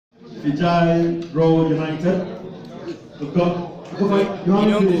Vijay Road United.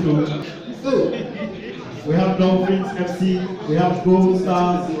 We have Dolphins FC, we have Gold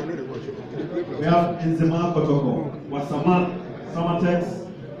Stars, we have Enzema Kotoko, Wasaman, Samatex,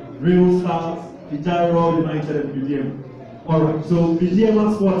 Real Stars, Vijay Road United, and BDM. Alright, so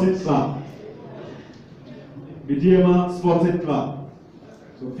BDM Sporting Club. BDM Sporting Club.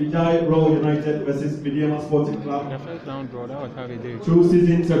 So Vijay Road United versus BDM Sporting Club. 2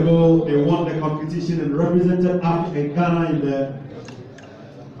 seasons ago, they won the competition and represented Ghana in the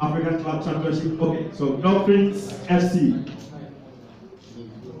African Club Championship. Okay, so Dolphins FC.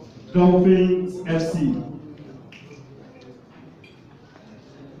 Dolphins FC.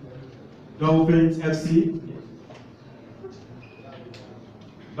 Dolphins FC.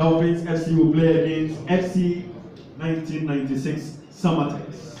 Dolphins FC will play against FC 1996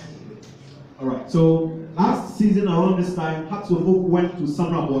 Samatex. Alright, so last season around this time, Hearts of Oak went to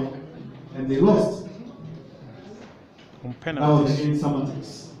Samraboy and they lost. That was against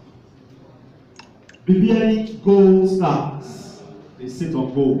Samatex. BBLE Gold Stars. They sit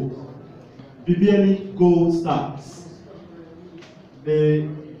on gold. BBLE Gold Stars. They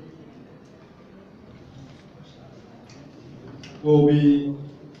will be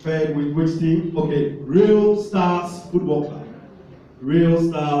paired with which team? Okay, Real Stars Football Club. Real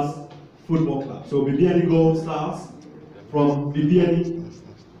Stars Football Club. So BBLE Gold Stars from BBLE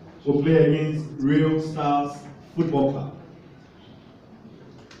will play against Real Stars Football Club.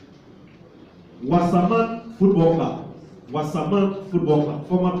 Wasaman Football Club. Wasaman Football Club.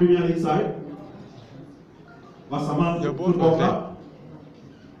 Former Premier League side. Wasaman Football Club.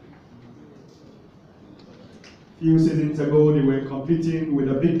 Few seasons ago, they were competing with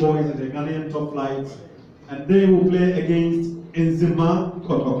the big boys in the Ghanaian top flight, and they will play against Enzema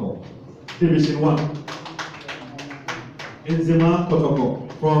Kotoko, Division 1. Enzema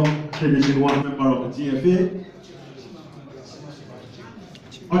Kotoko from Division 1, member of the GFA.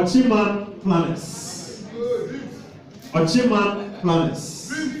 Ochiman Planes. Ochiman Planes.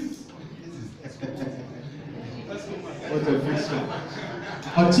 What a fixture.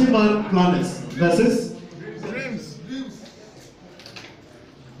 Ochiman Planes versus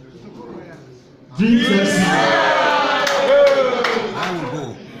Dreams FC.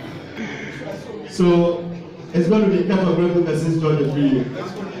 So it's going to be Cat of Rebel versus Georgia Free.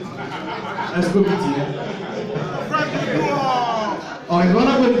 Let's go with you. Oh, it's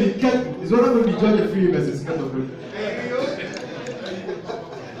not going to be Cat. It's not going to be Georgia Free versus Cat of Rebel.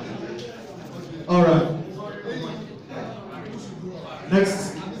 All right.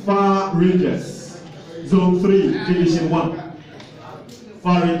 Next, Far Rangers, Zone 3, Division 1.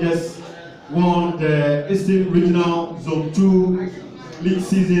 Far Rangers won the Eastern Regional Zone 2 league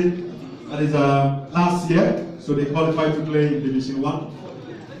season. That is last year, so they qualified to play in Division 1.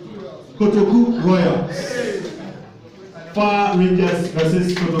 Kotoku Royals. Far Rangers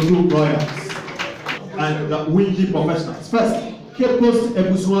versus Kotoku Royals. And the Windy Professionals. First, Cape Coast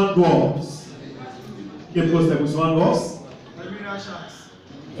Ebuswan Dwarves. Cape Coast Ebuswan Dwarves.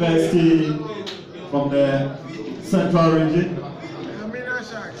 First team from the Central Region.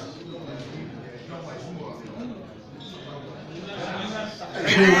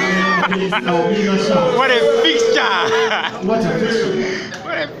 What a fixture! What a fixture!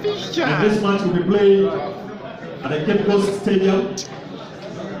 What a fixture! And this match will be played at the Cape Coast Stadium.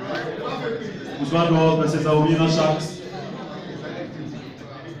 Usman Dwarves versus Albina Sharks.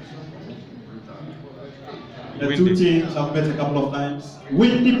 The two teams have met a couple of times.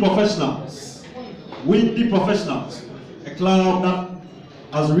 Windy Professionals. Windy Professionals. A club that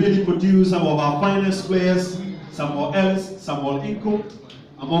has really produced some of our finest players. Samuel Ellis, Samuel Inko,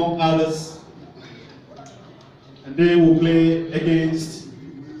 among others, and they will play against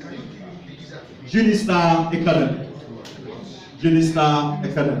Unistar Academy. Unistar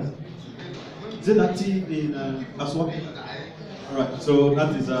Academy. Is it that team in Aswan? Alright, so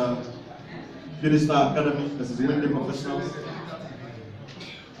that is Unistar Academy versus Windy Professionals.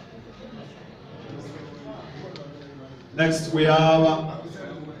 Next we have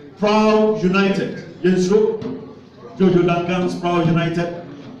Proud United. Yensro, Jojo Duncan's Proud United,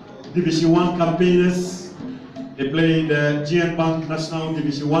 Division 1 campaigners. They play in the GN Bank National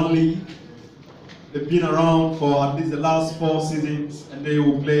Division 1 League. They've been around for at least the last 4 seasons, and they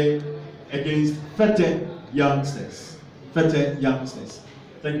will play against Fete Youngsters. Fete Youngsters.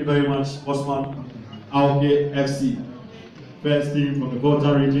 Thank you very much, Osman. Aoke FC. First team from the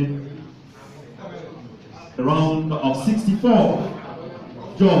Volta region. The round of 64.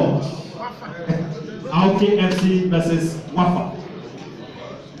 George. Aoke FC versus Wafa.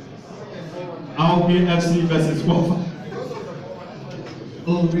 Aoke FC versus Wafa.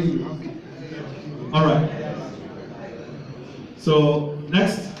 Oh, really? All right. So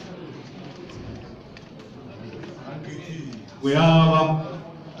next, we have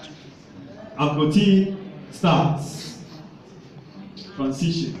Ampoti Stars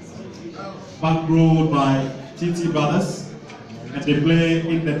Transition, bankrolled by TT Brothers, and they play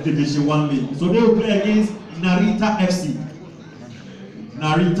in the Division 1 league. So they will play against Narita FC.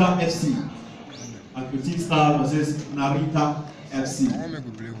 Narita FC. Ampoti Stars versus Narita FC.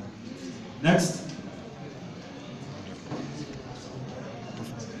 Next.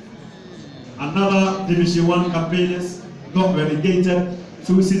 Another Division 1 campaigners got relegated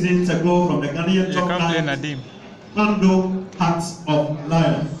 2 seasons ago from the Ghanaian top league. Pando Hearts of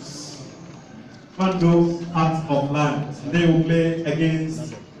Lions. Pando Hearts of Lions. They will play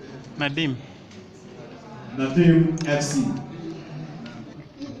against Nadim FC.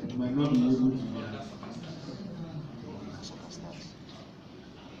 You might not be able to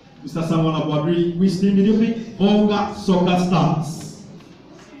Mr. Samuel Abwadri, which team did you pick? Bonga Soccer Stars.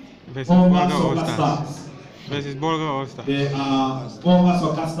 Bonga Soccer Stars. versus Bolga All Stars. They are Bonga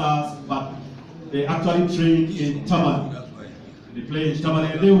Soccer Stars, but they actually train in Tamale. They play in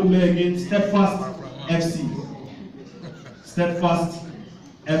Tamale and they will play against Steadfast FC. Steadfast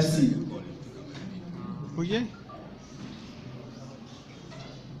FC. Oh yeah.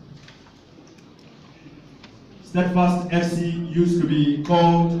 Steadfast FC used to be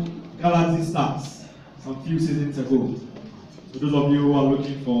called Galaxy Stars some few seasons ago. So those of you who are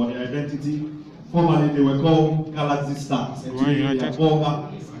looking for the identity, formerly they were called Galaxy Stars. And today they are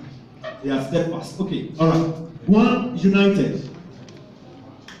Bonga. They are Steadfast. Okay, all right. One United.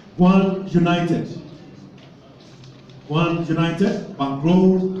 One United,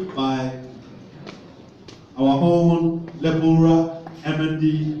 bankrolled by our own Lebura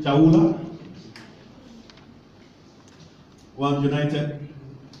MND Jaula. One United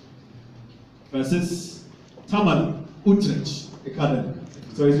versus Tamale Utrecht Academy.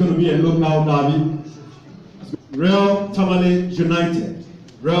 So it's going to be a local derby. Real Tamale United.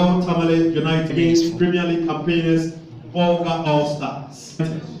 Real Tamale United against Premier League campaigners Bolga All Stars.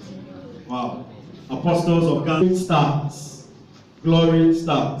 Wow. Apostles of Ghana Stars. Glory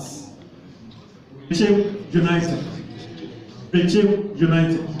Stars. Bichim United. Bichim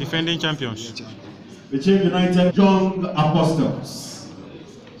United. Defending champions. Bichim United. Young Apostles.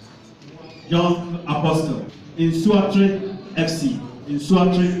 Young Apostles. In Suatri FC. In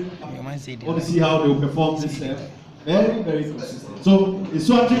Suatri. I want to see how they will perform this year. Very, very consistent. So, in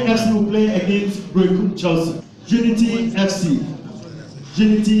Suatri FC will play against Brekum Chelsea. Unity FC.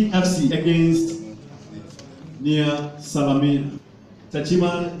 Unity FC against Nia Salamina.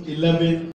 Tachiman 11.